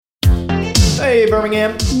Hey,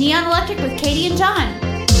 Birmingham. Neon Electric with Katie and John.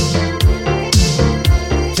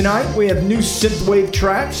 Tonight we have new synthwave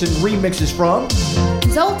tracks and remixes from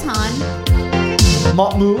Zoltan,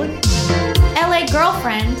 Mont Moulin, LA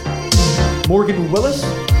Girlfriend, Morgan Willis,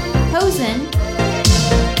 Hosen,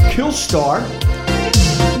 Killstar,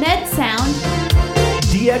 Med Sound,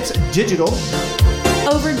 DX Digital,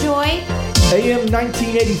 Overjoy, AM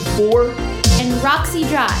 1984, and Roxy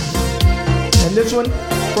Drive. and this one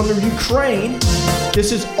from the Ukraine.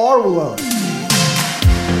 This is Arwalon.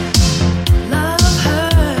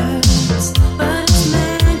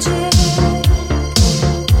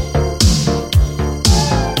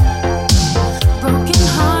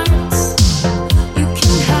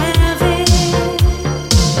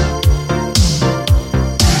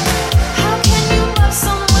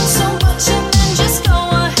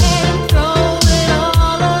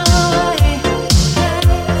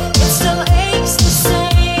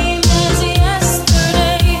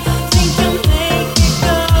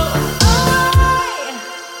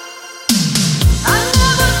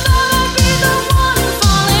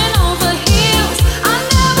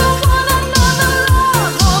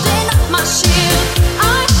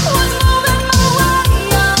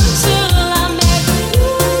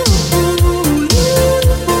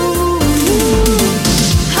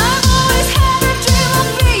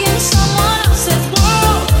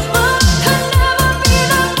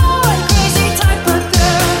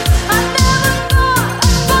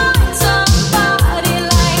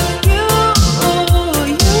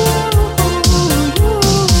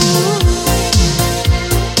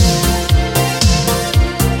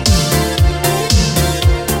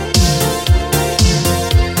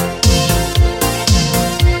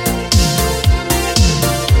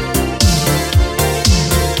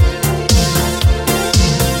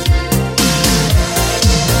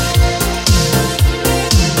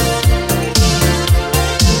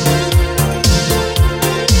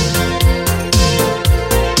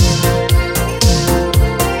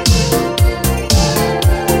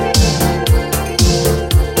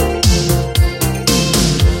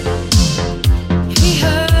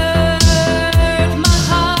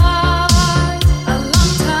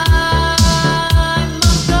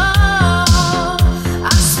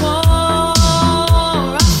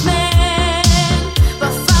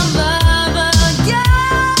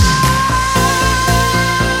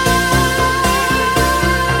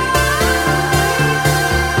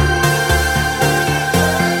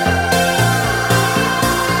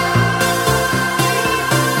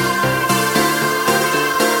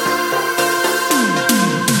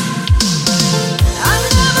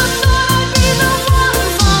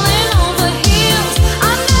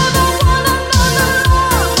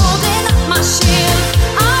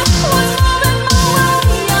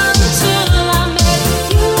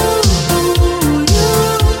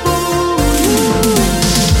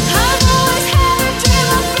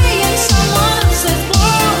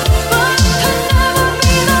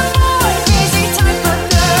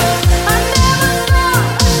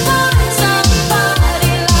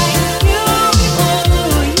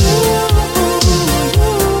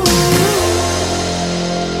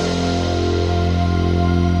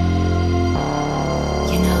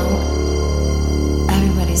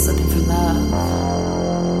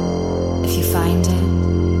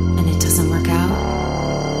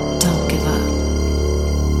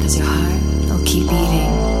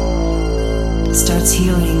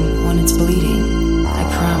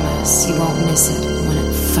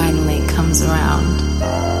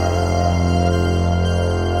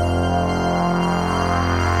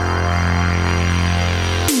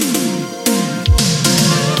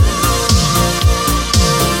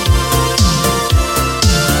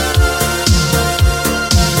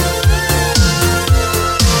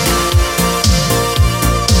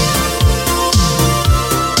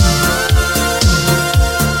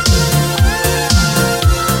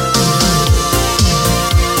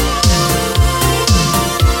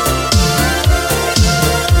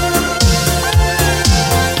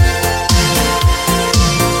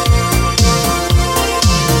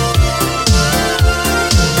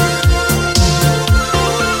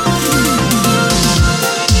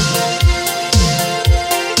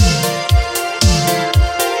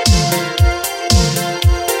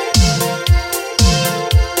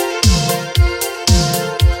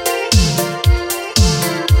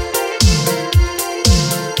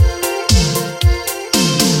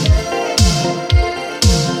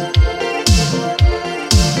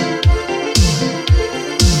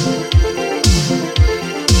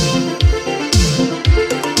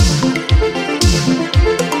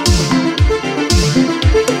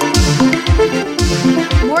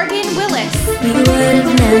 Morgan Willis. We would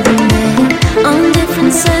have never met on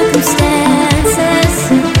different circumstances.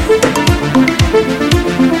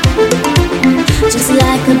 Just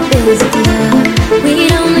like a busy club,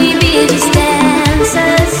 we'd only be just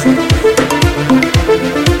dancers.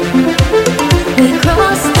 We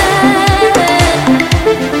crossed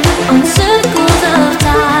on circles of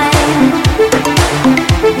time,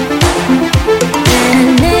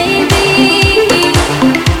 and maybe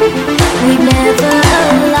we'd never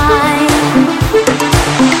align,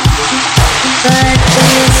 but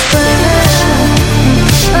this world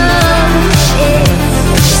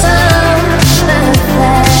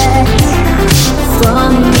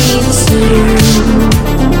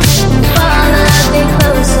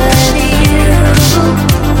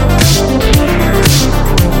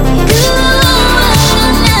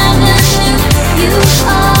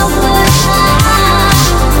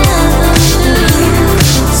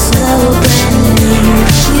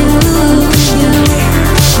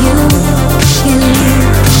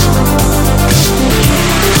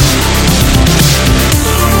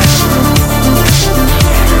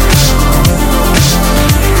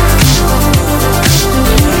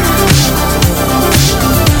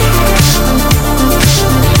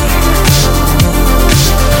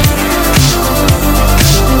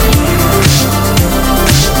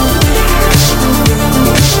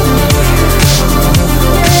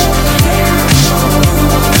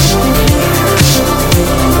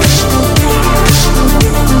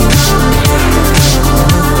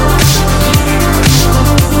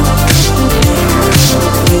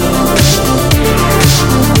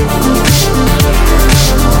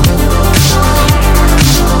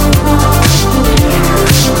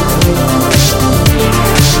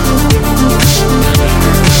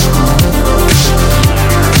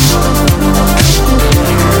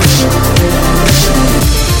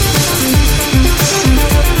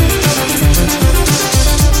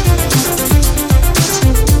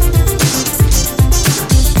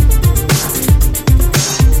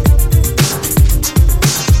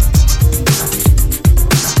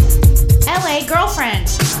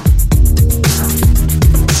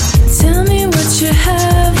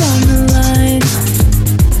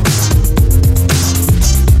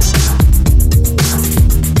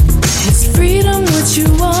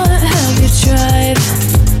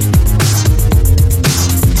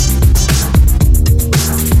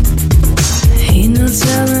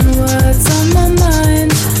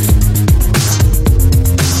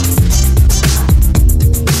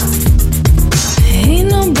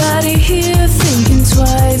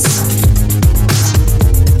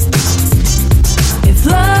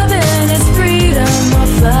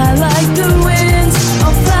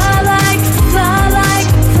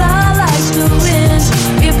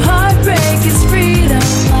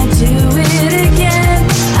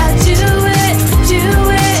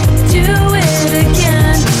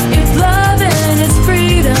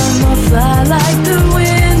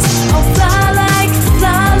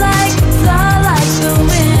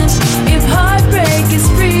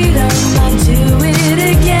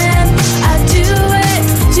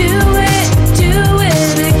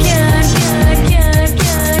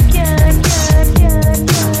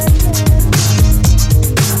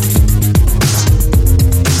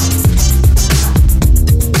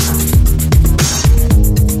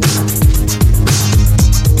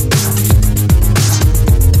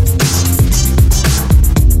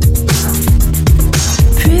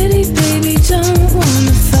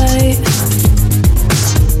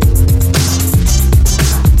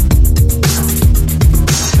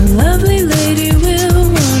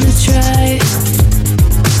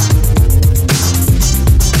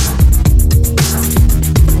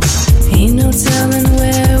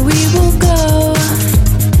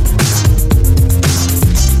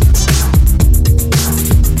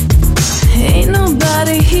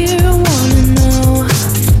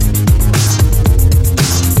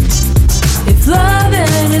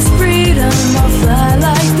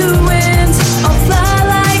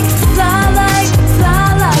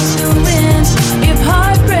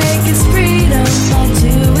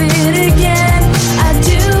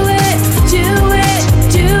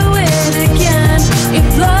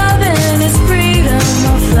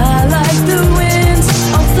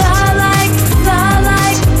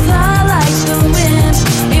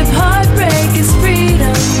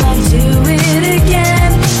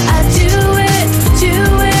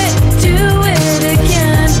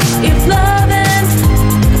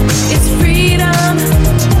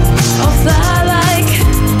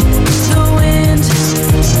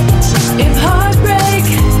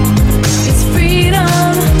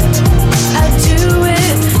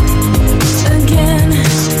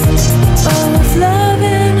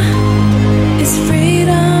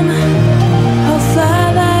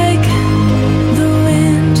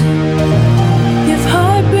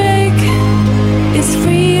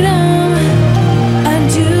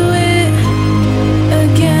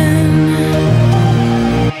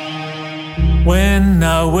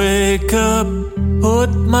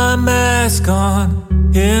mask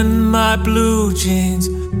on in my blue jeans,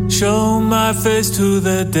 show my face to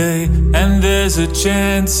the day, and there's a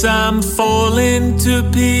chance I'm falling to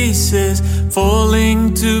pieces,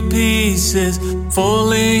 falling to pieces,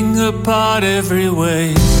 falling apart every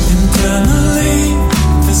way. Internally,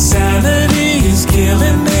 the sanity is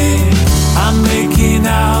killing me. I'm making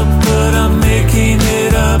out, but I'm making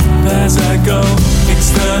it up as I go.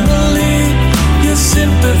 Externally, your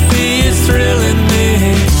sympathy is thrilling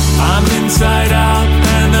me. I'm inside out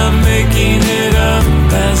and I'm making it up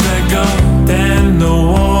as I go. Then the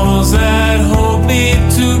walls that hold me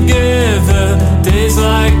together, days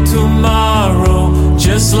like tomorrow,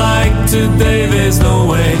 just like today, there's no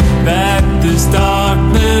way that this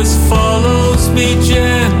darkness follows me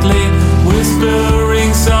gently,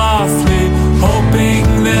 whispering softly, hoping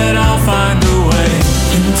that I'll find a way.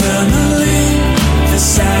 Internally, the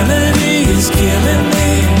sanity is killing me.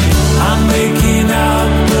 I'm making out,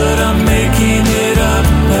 but I'm making it up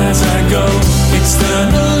as I go.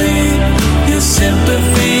 Externally, your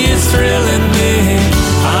sympathy is thrilling me.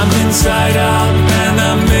 I'm inside out and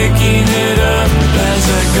I'm making it up as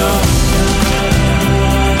I go.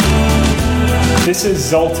 This is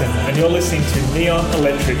Zoltan, and you're listening to Neon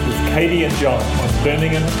Electric with Katie and John on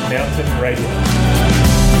Birmingham Mountain Radio.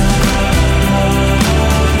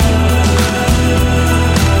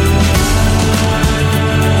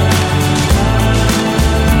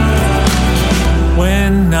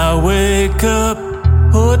 When I wake up,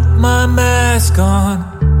 put my mask on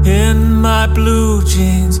in my blue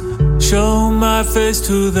jeans, show my face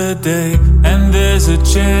to the day, and there's a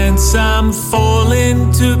chance I'm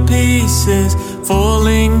falling to pieces,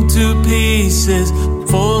 falling to pieces,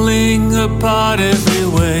 falling apart every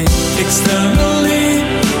way. Externally,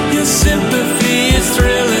 your sympathy is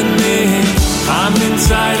thrilling me. I'm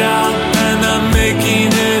inside out and I'm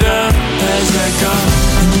making it up as I go.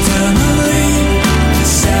 Internally, the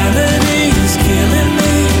sanity is killing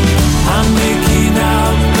me. I'm making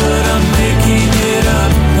out, but I'm making it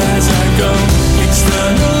up as I go.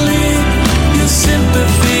 Externally, your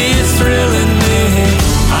sympathy is thrilling me.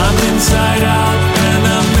 I'm inside out and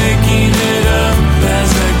I'm making it up as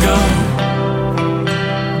I go.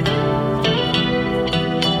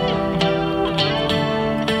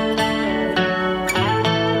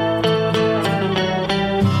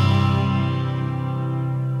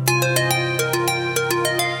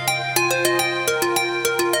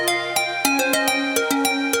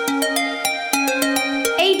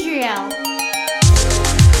 Adriel.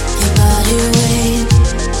 Your body weight,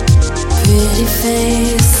 pretty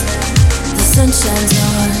face, the sun shines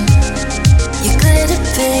on your glitter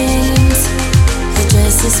paint. Your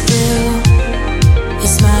dress is blue,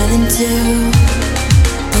 you're smiling too.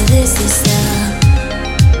 But is this the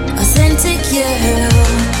authentic you?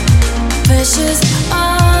 Pressure's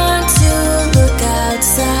on to look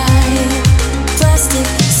outside. Plastic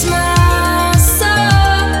smile so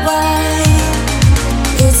wide.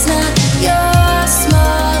 It's not your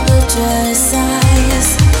smaller dress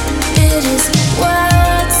size, it is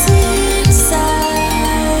what's inside.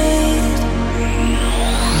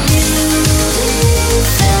 Beauty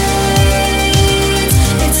fades,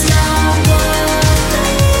 it's not what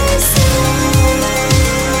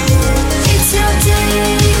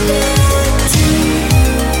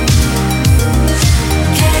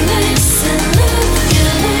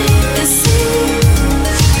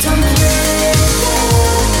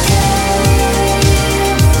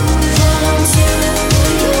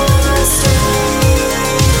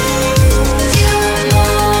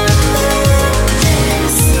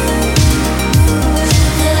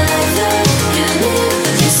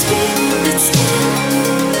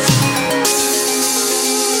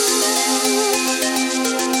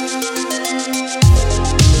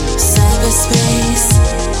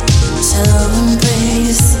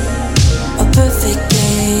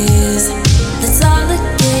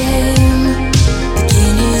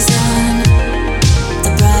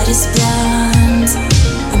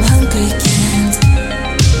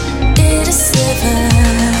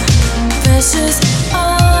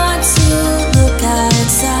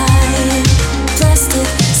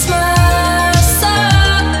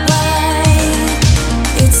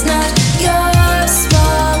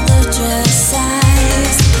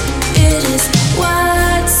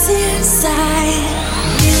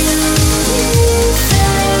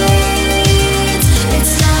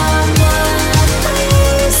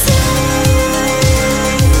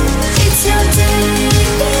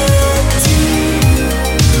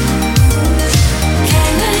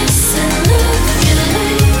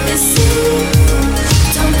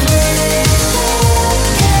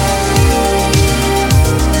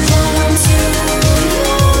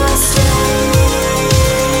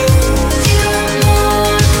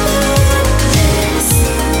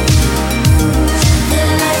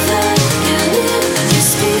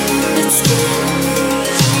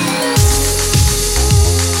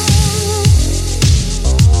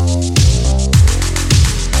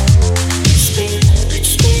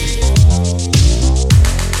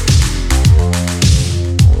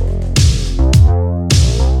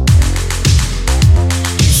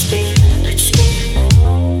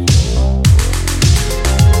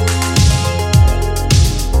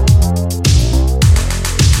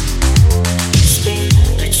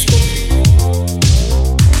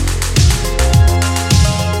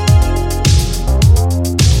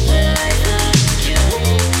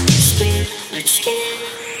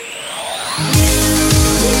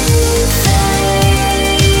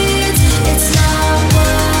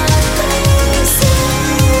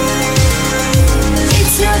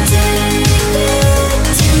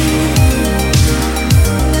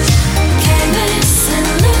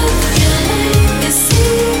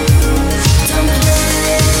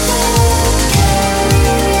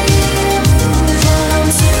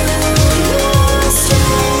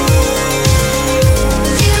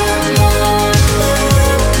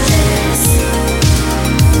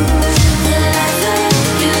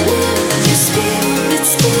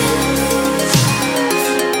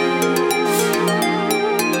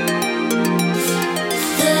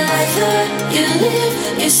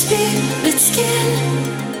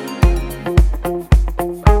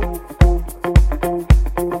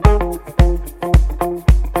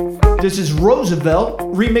This is Roosevelt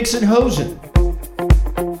remixing Hosen.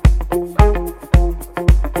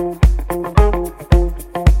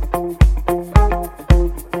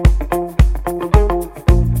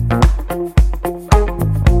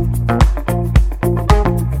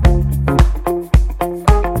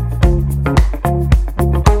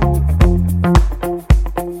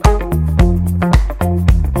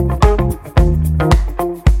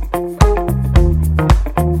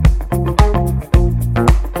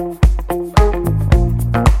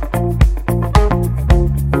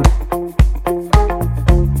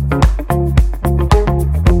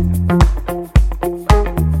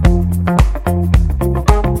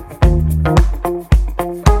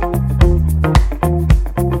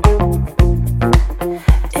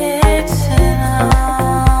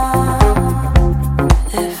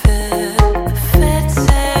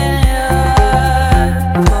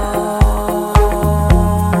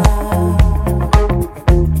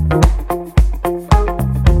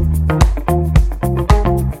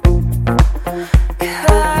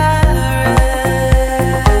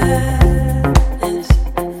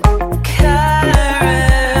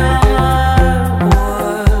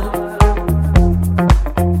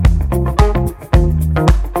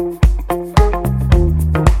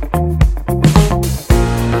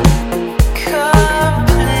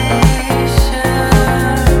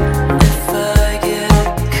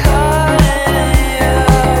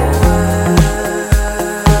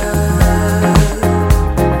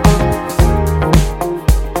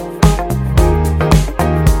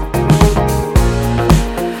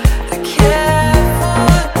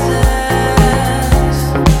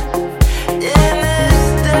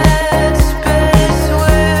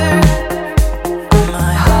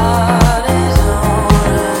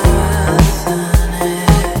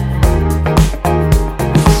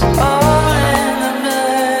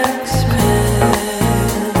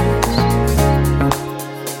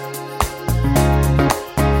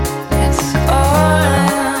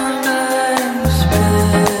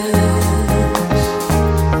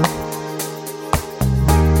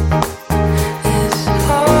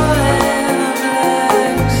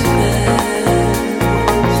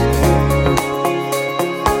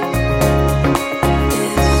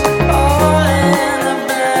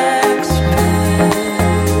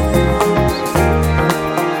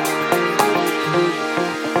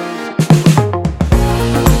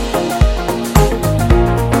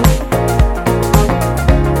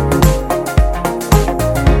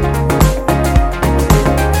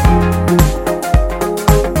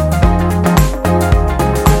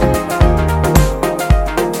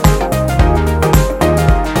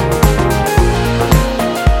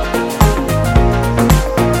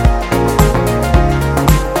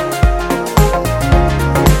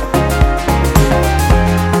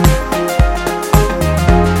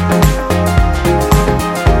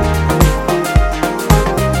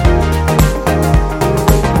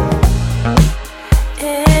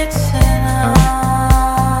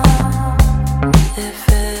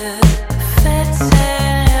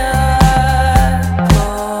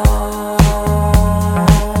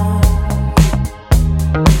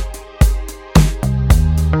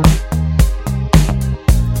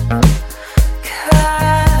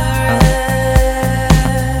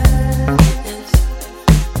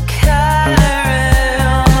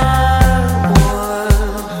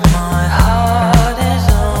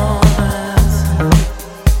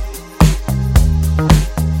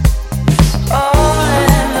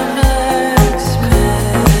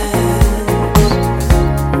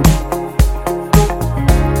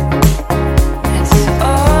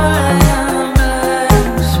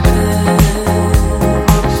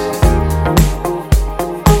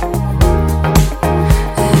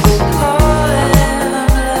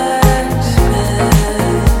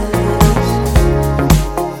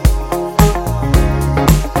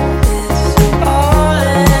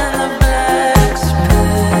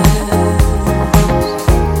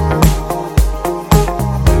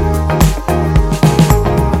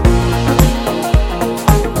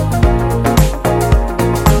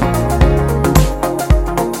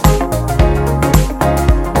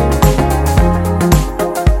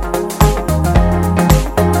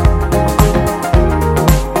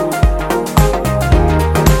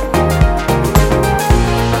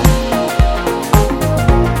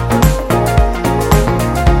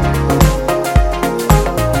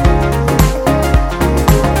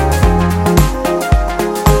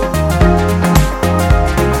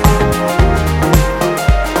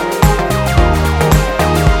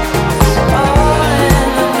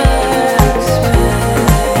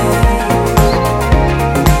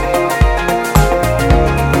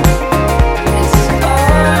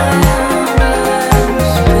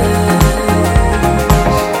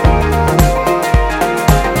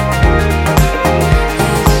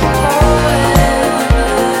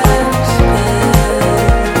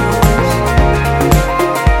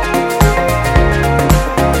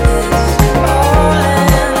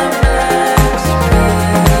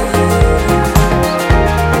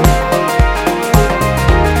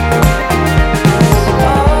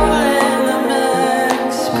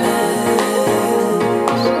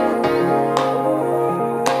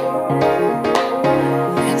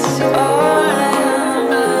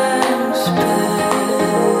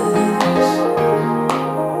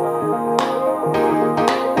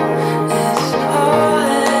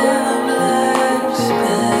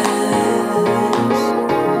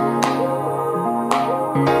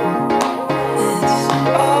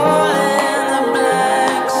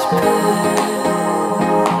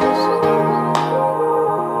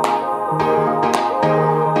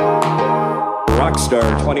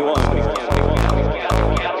 Star 21.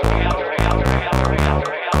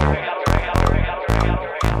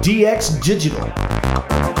 DX Digital.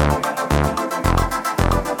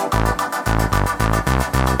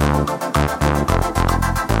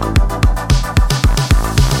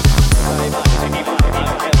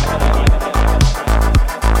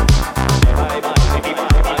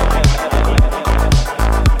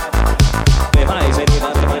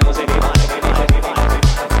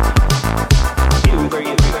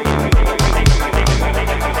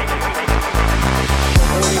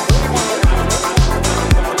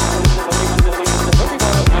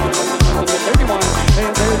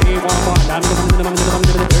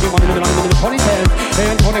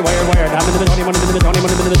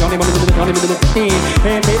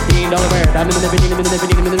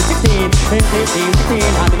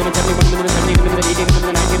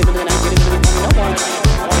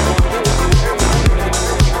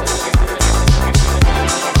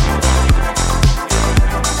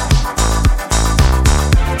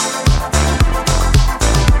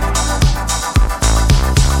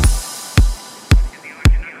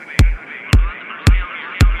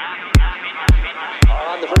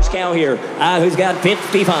 Here, who's got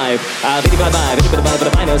 55? 55,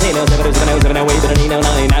 55, I know, say no, 7, 7, 7, away, but I need no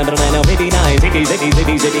 9, 9, 59, 60, 60,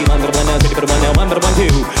 60, 60, 1, 1, 1, 1, 1, 2,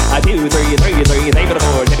 2, 3, 3, 3, 3,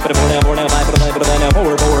 4, 4 now, 4 now, 5, 5 now,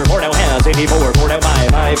 4, 4, 4 now, half, 64, 4 now, 5,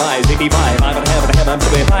 5, 5, 65, 5 and a half,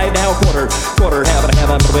 5 now, quarter, half and a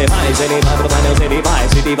half, 5, 75, now, 75,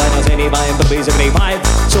 65 now, 75, 75,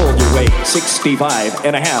 sold your way, 65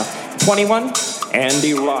 and a half, 21,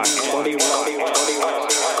 Andy Rock, 21.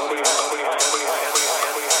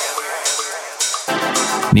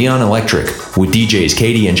 Neon Electric with DJs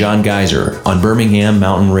Katie and John Geyser on Birmingham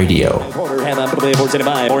Mountain Radio.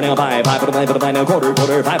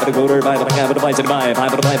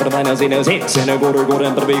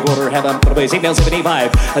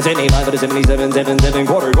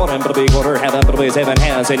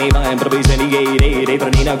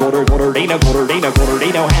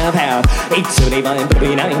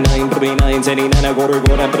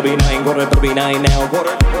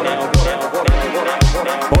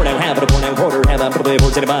 Four now, half of the 4 now, quarter, half of the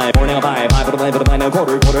 475, 4 now, 5, 5 of the 5 now,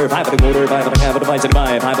 quarter, 5 of the quarter, 5 of the half of the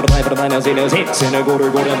 575, 5 of the 5 now, 0, 6, and a quarter,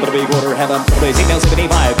 quarter, half of the 6 now,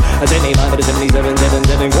 75, 75 of the 77,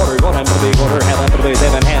 7, quarter, half of the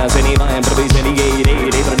 7, half, 75 of the 78, 8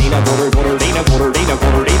 of the Nina, quarter,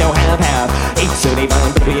 half, 8, 75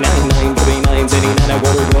 of the 9, 9, 79,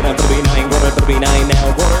 quarter, 9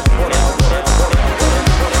 now, quarter.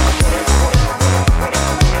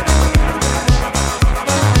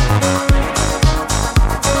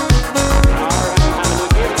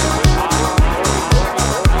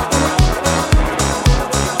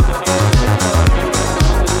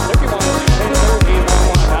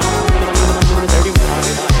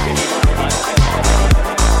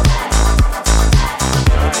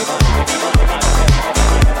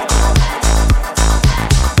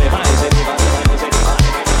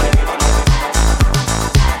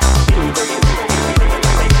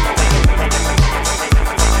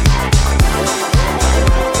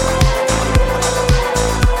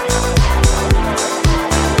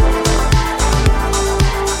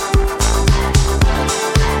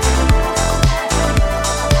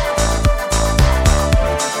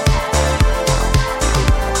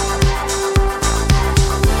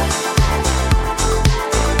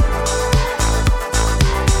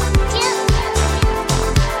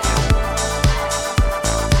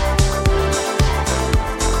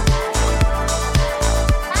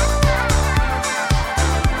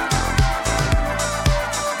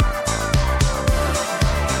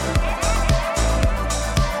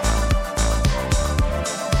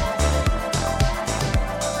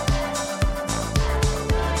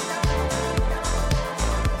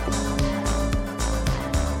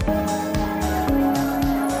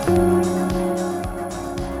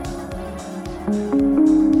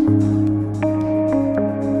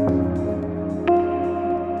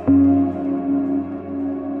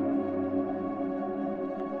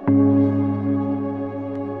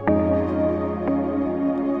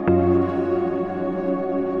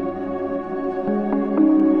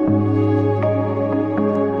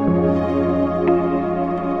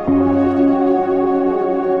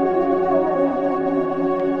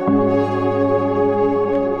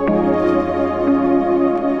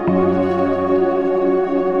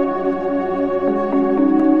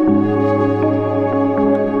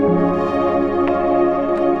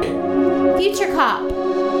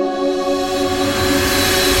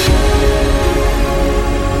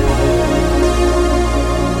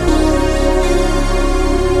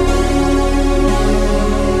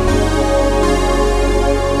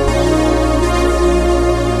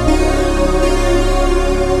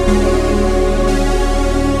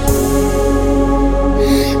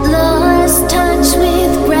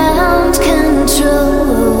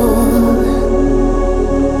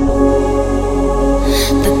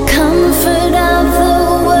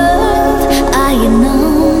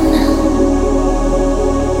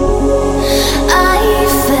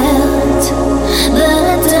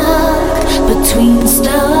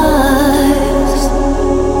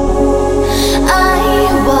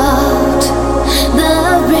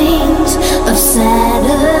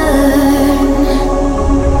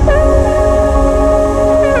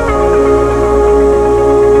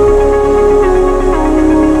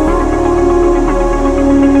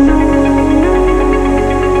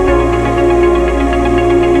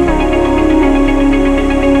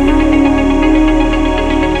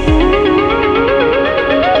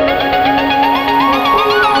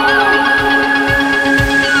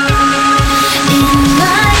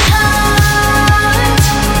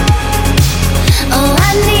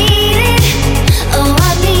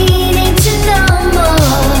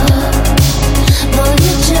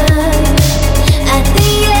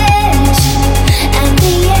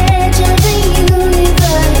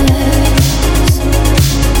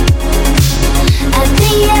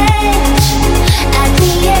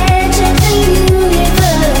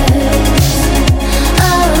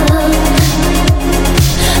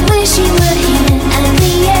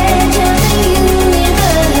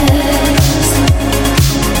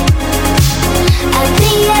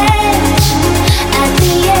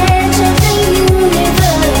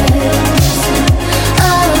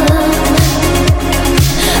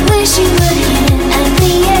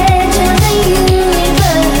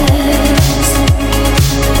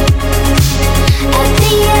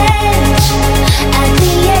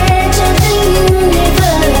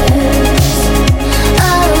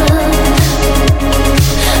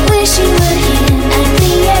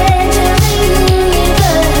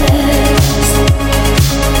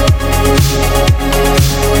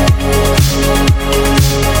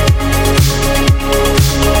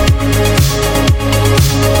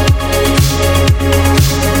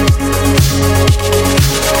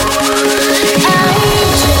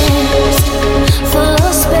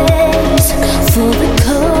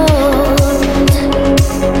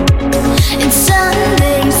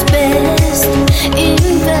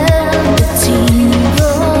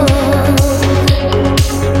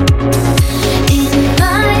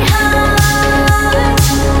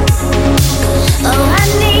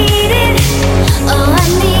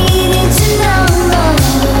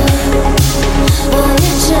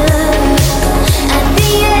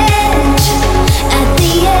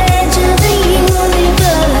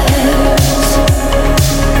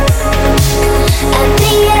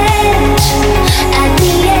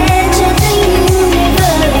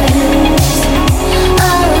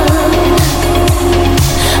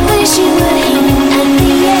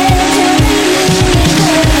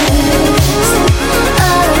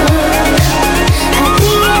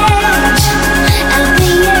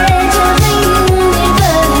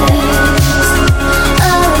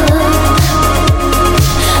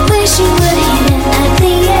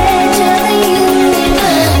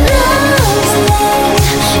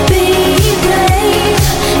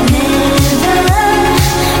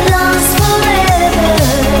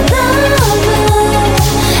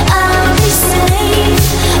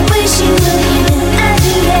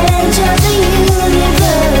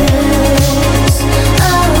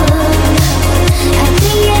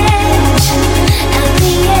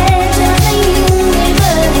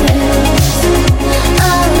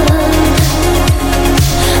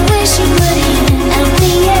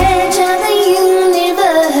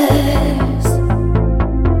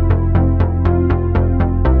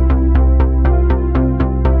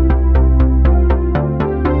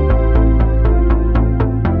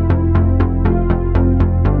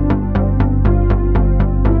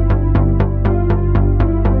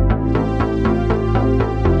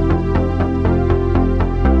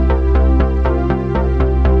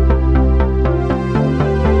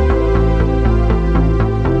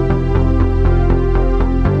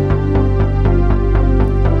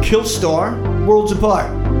 Killstar, Worlds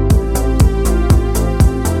Apart.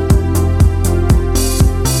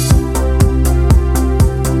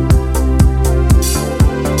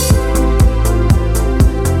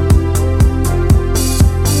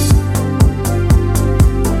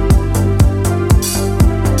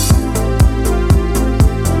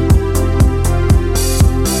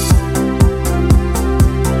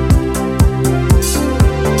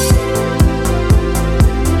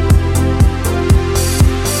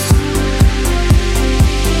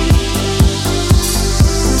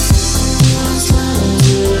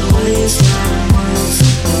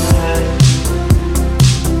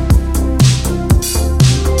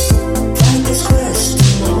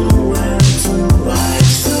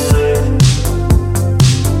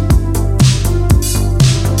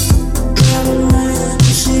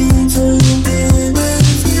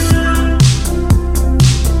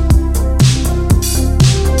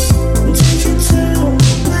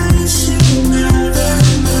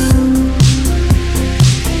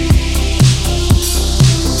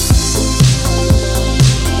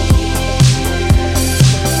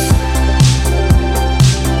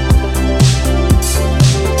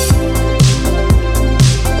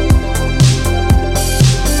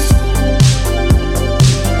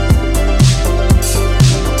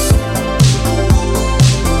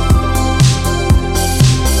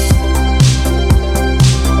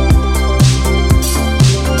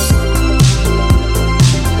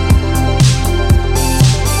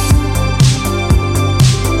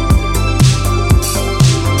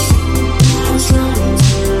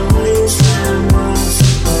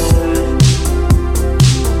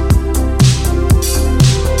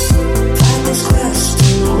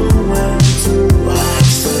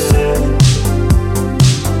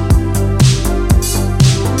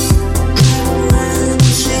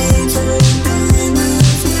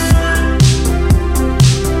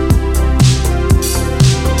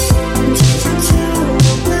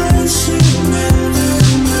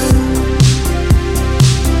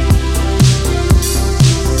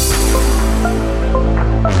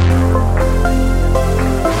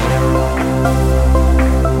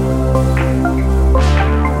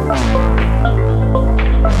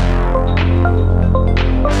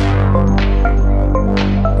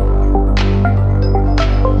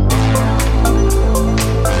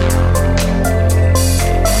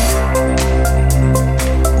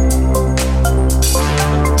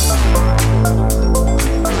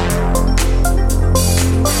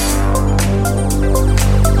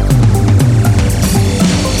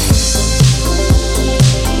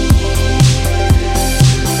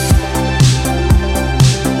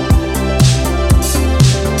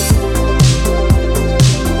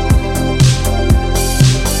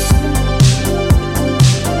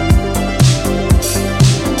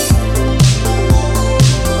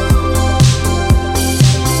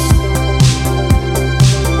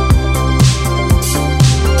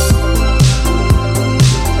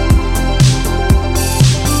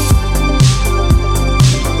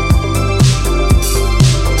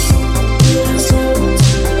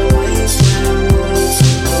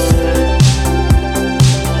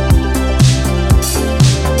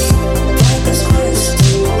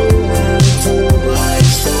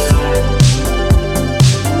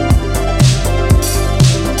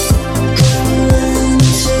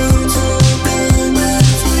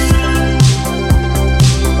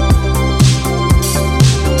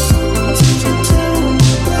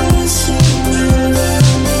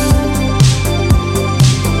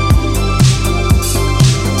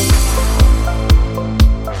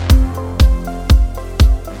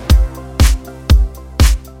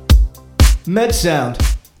 Med Sound.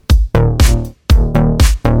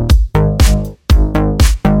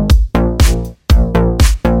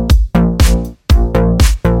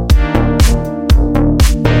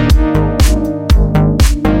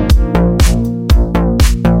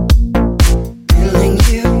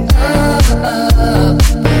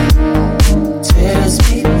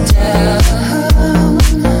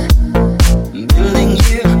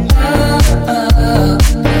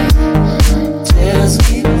 Tears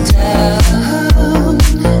me down.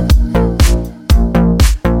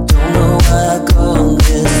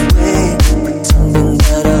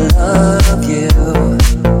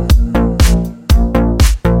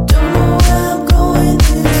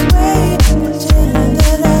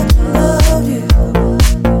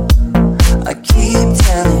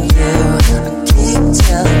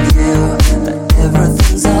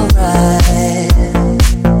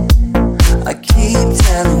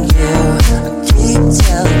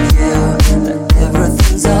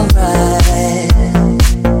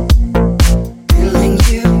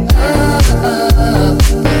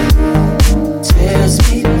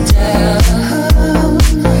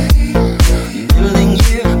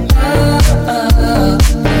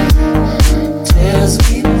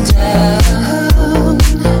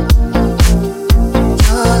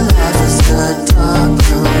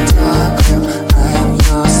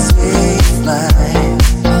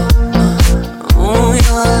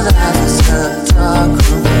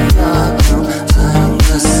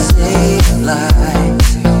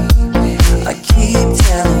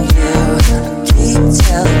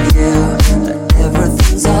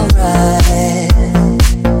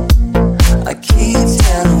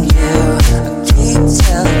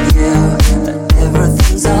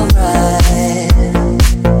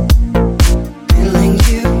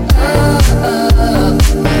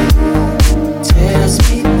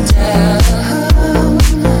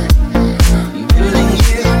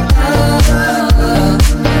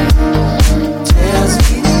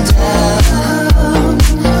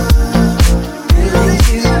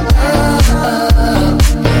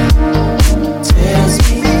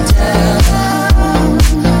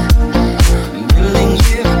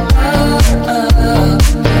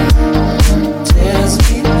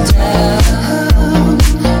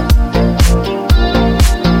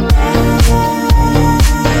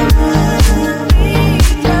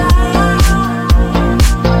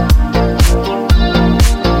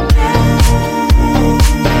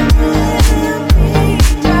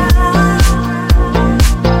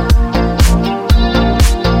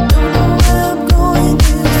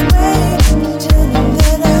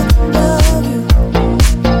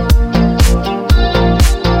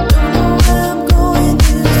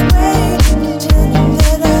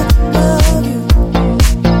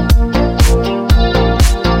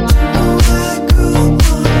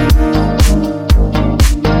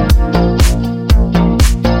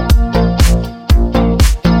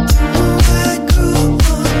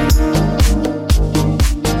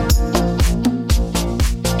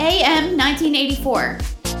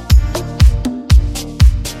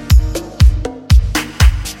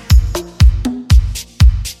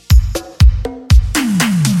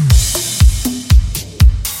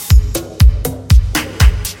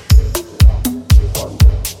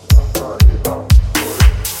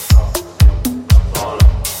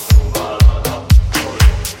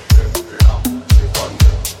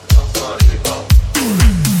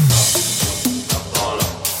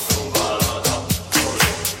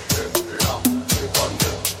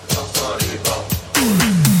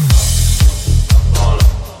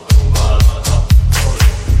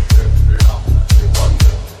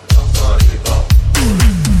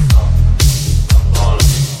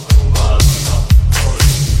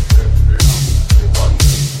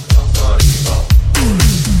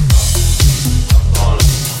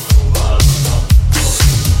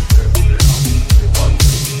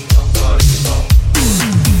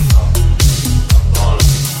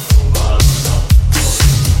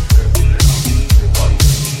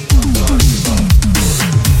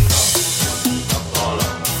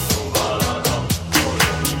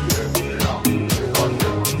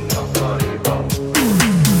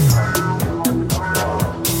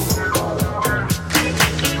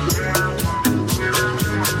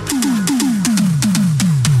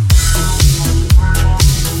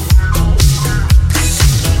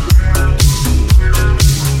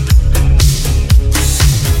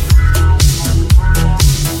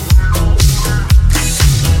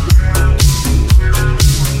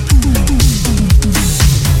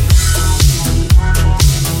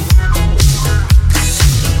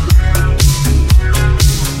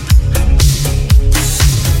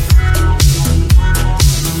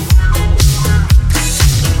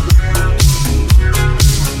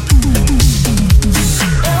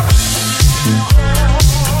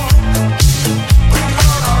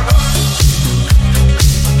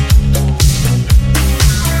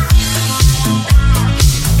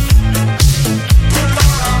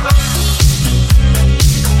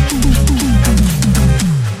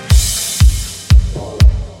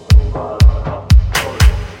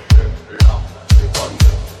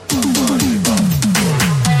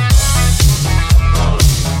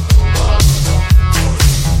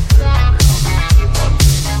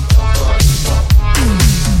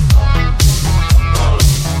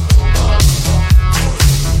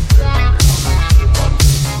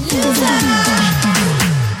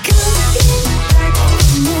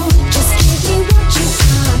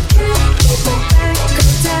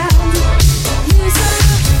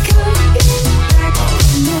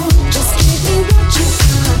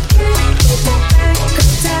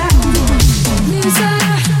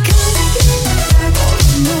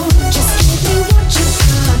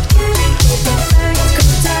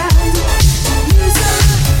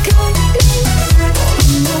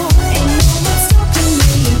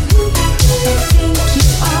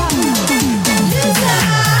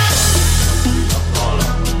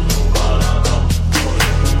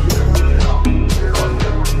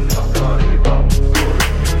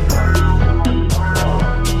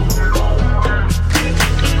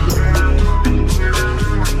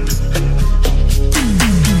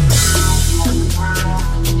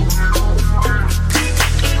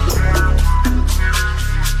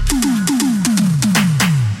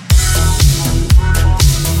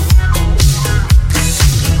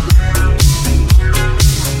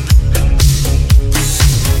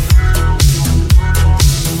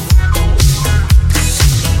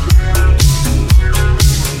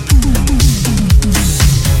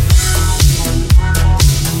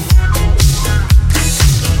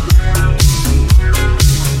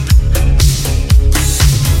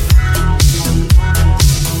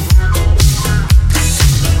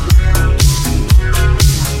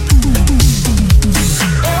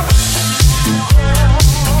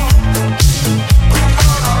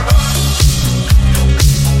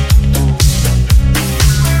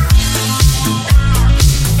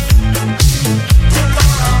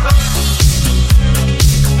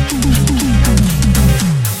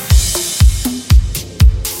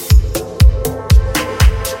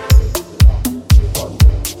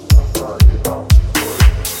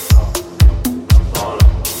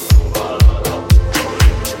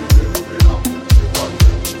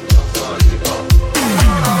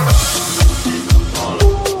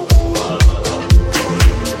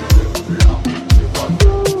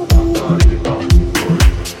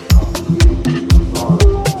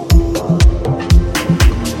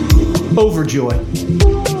 Overjoy.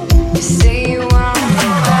 You say you want me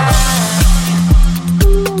back.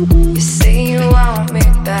 You say you want me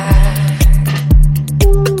back.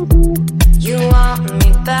 You want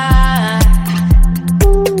me back.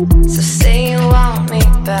 So say you want me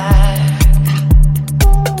back.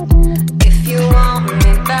 If you want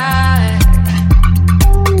me back,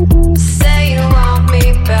 say you want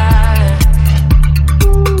me back.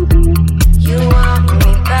 You want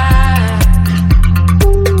me back.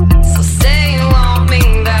 So say you want me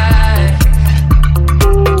back.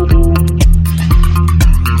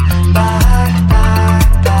 Back,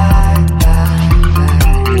 back, back, back,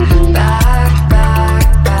 back, back,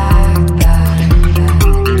 back, back,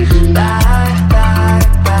 back, back,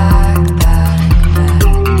 back,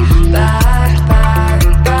 back, back,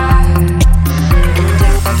 back.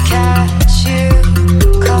 If I catch you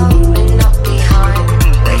coming up behind,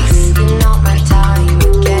 wasting all my time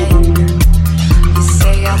again. You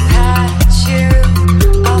say I'll patch you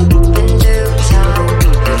up in due time.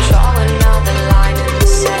 You draw another line in the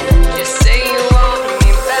sand. You say you want me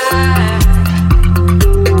back.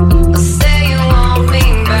 I say you want me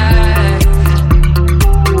back.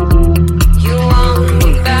 You want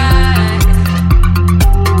me back.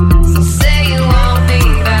 So say you want me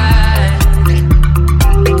back.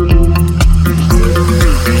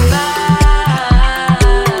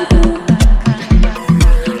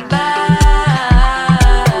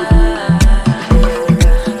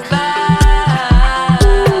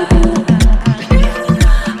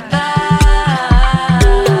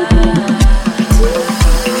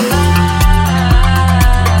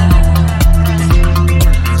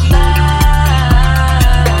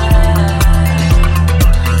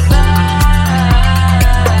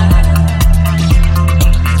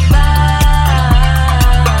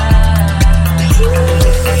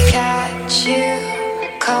 If I catch you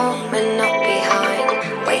coming up behind,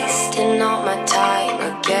 wasting all my time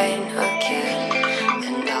again.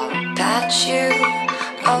 And I'll patch you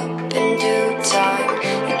up in due time.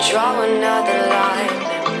 You draw another line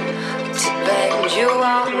to bend. You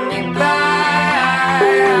want me back.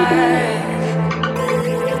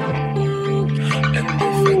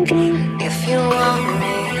 If you want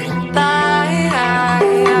me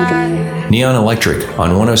back, Neon Electric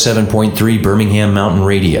on 107.3 Birmingham Mountain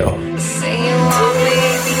Radio. say you want me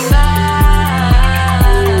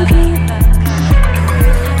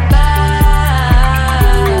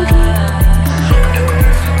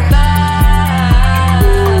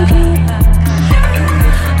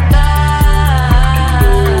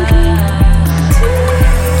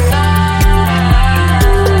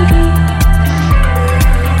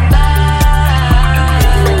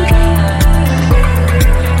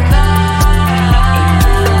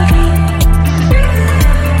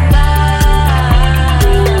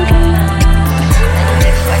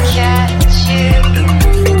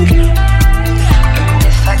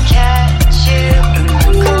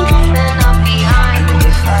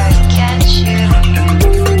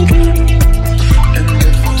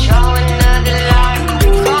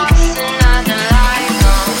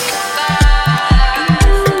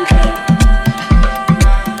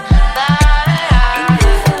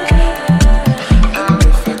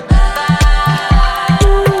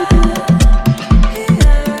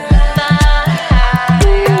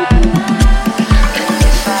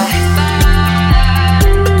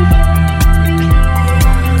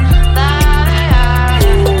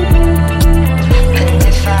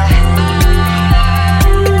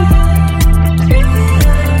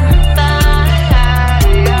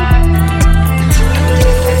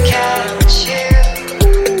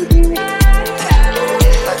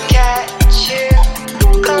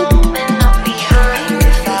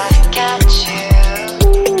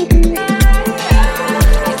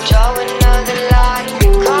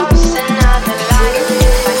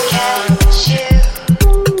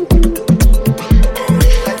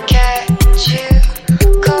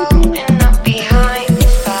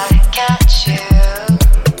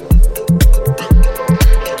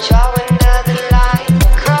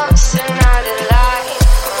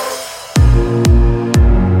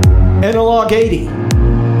Analog 80.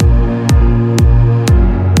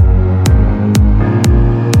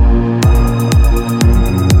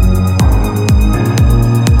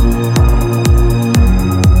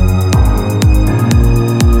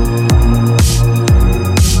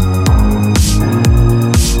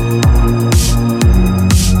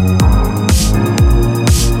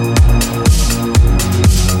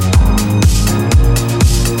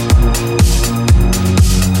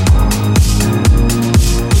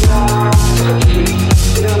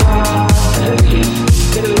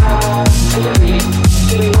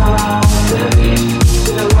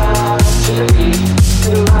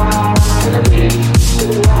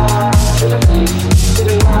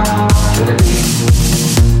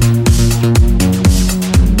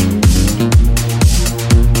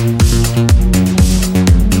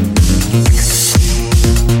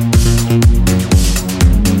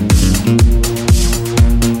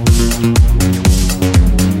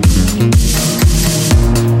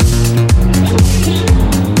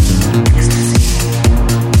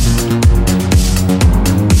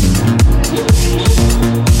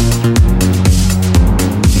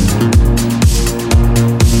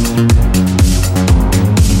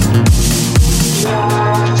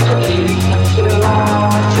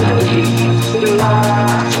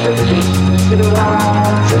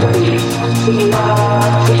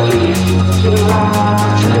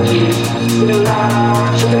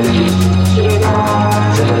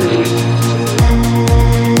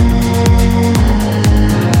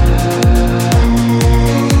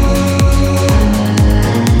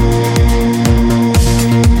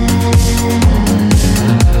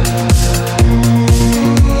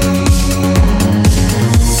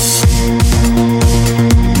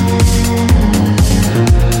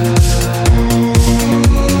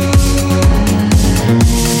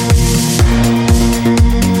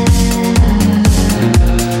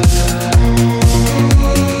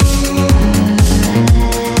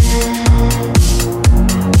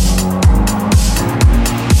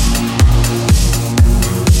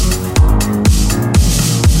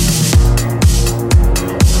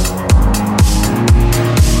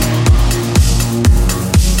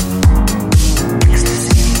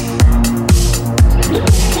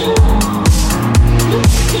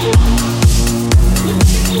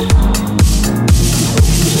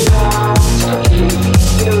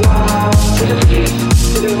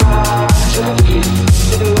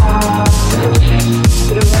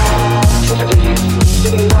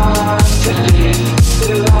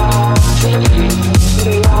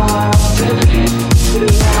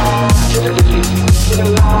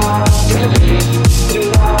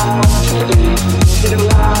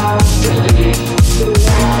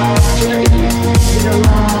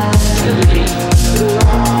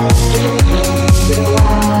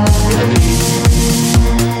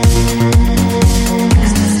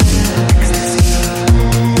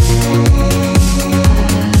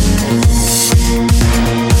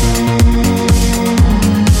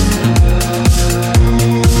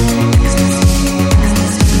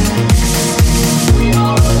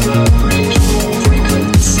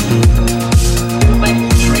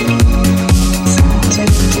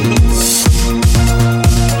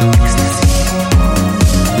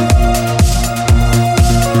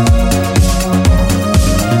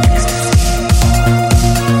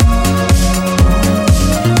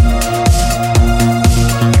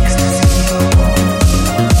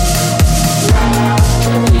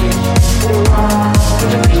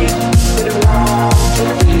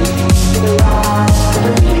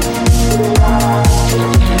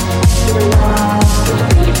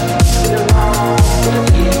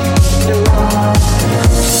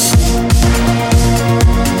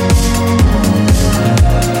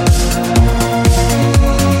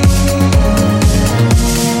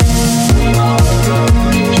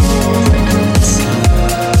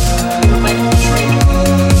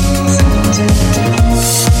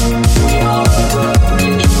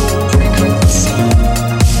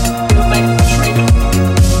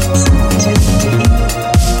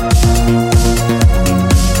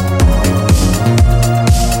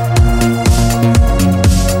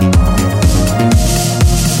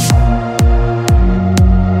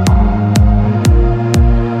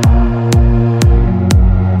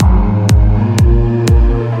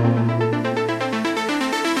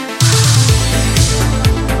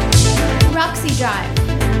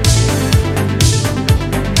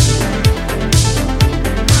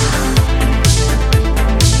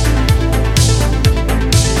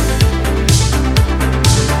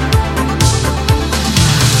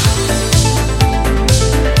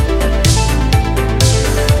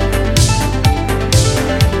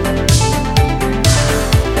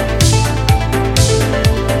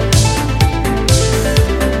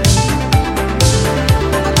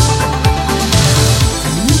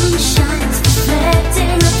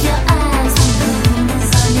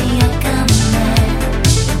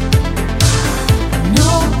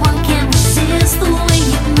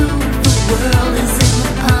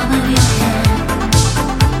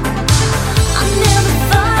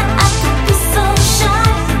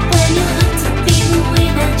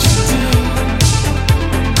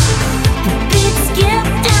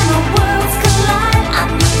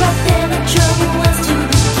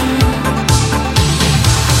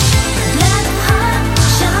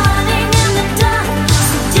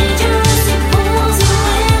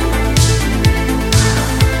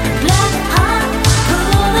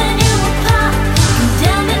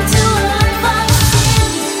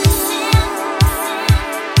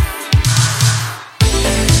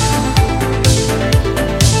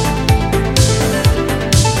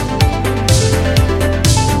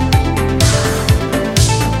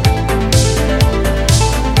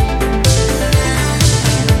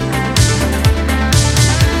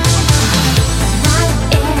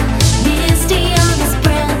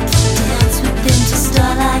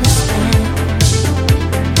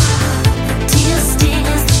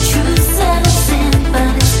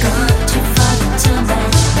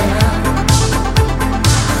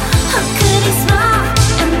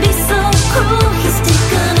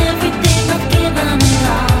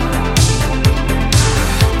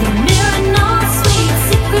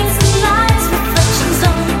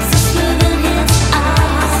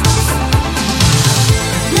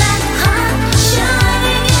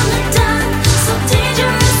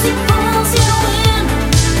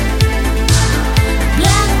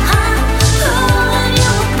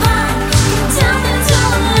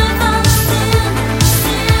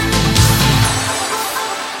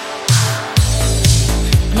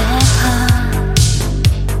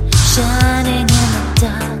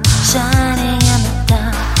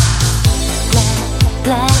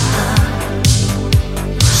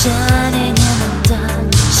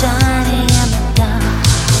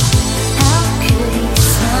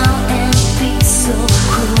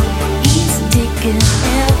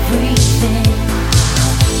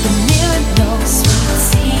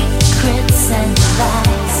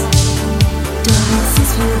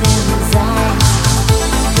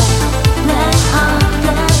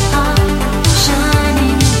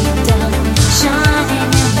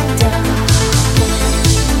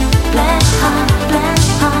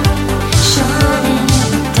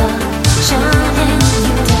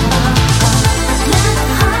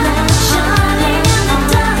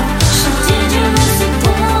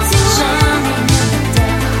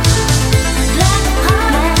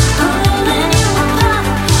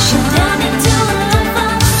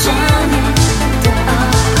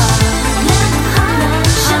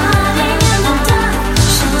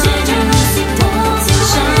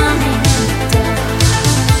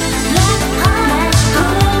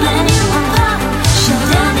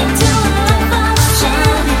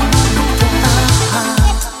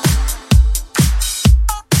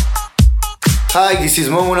 Hi, this is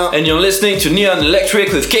Momona. And you're listening to Neon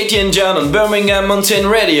Electric with Katie and John on Birmingham Mountain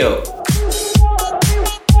Radio.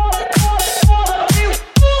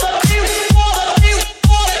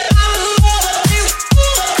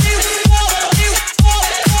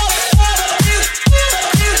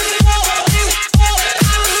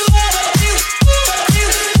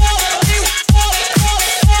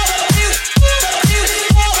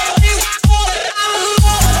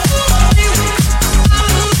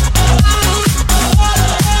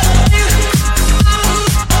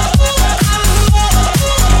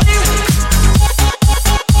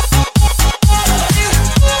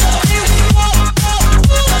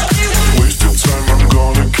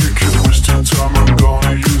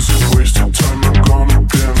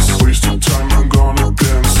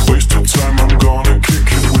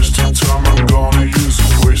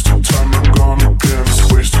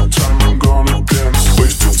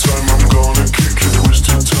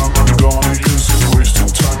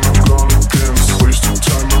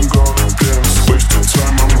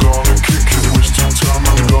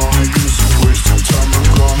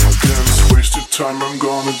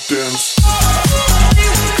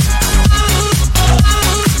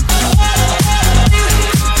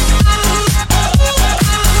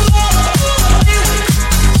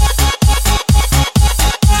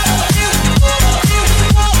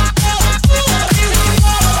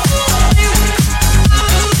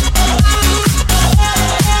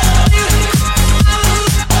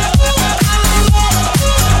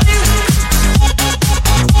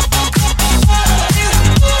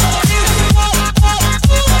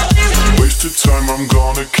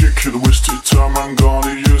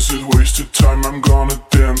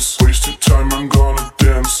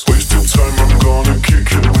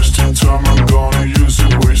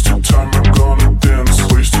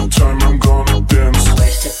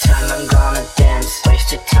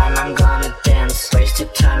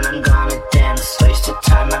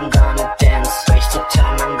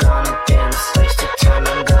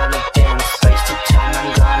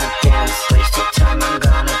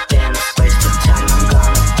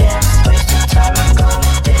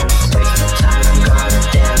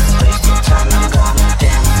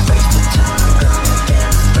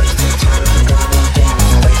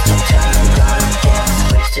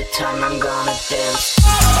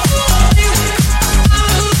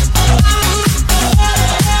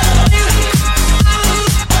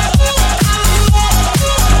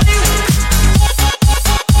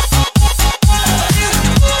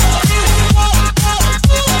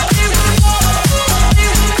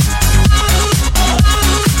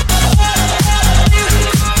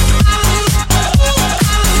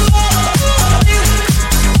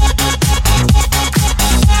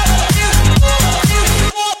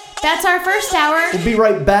 We'll be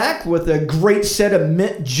right back with a great set of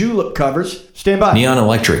Mint Julep covers. Stand by. Neon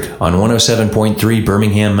Electric on 107.3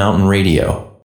 Birmingham Mountain Radio.